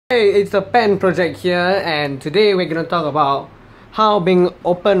Hey, it's the Pen Project here, and today we're gonna talk about how being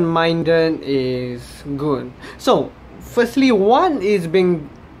open-minded is good. So, firstly, what is being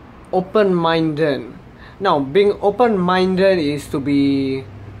open-minded? Now, being open-minded is to be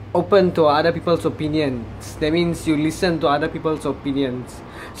open to other people's opinions. That means you listen to other people's opinions.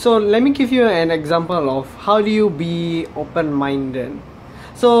 So, let me give you an example of how do you be open-minded.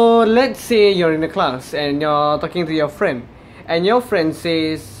 So, let's say you're in a class and you're talking to your friend, and your friend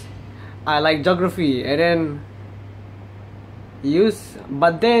says, I like geography, and then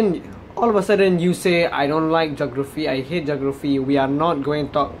then all of a sudden you say, I don't like geography, I hate geography, we are not going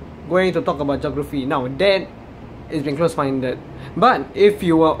to talk about geography. Now that is being close-minded. But if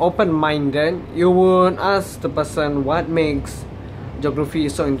you were open-minded, you would ask the person what makes geography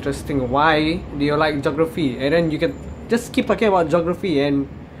so interesting, why do you like geography, and then you can just keep talking about geography and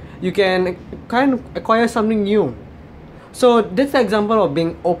you can kind of acquire something new. So that's the example of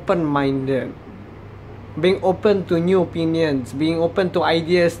being open-minded, being open to new opinions, being open to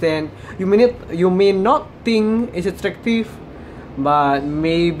ideas that you may not think is attractive, but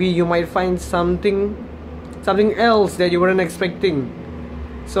maybe you might find something else that you weren't expecting.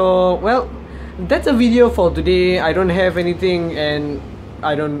 So well, that's a video for today. I don't have anything, and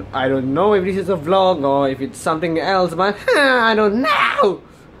I don't know if this is a vlog or if it's something else, but I don't know.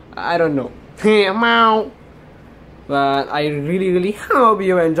 But I really hope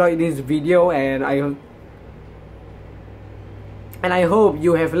you enjoyed this video, and I hope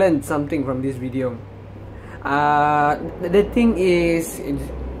you have learned something from this video. The thing is,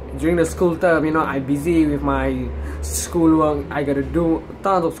 during the school term, I'm busy with my schoolwork. I gotta do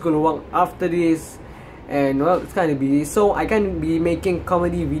tons of schoolwork after this, and well, it's kind of busy, so I can't be making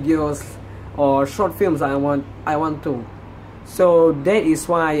comedy videos or short films I want to. So that is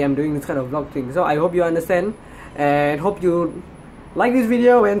why I'm doing this kind of vlog thing. So I hope you understand, and hope you like this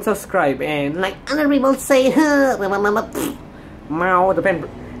video and subscribe, and like other people say, Mao the Pen,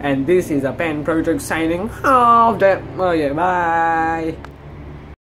 and this is a Pen Project signing off. Oh yeah, bye.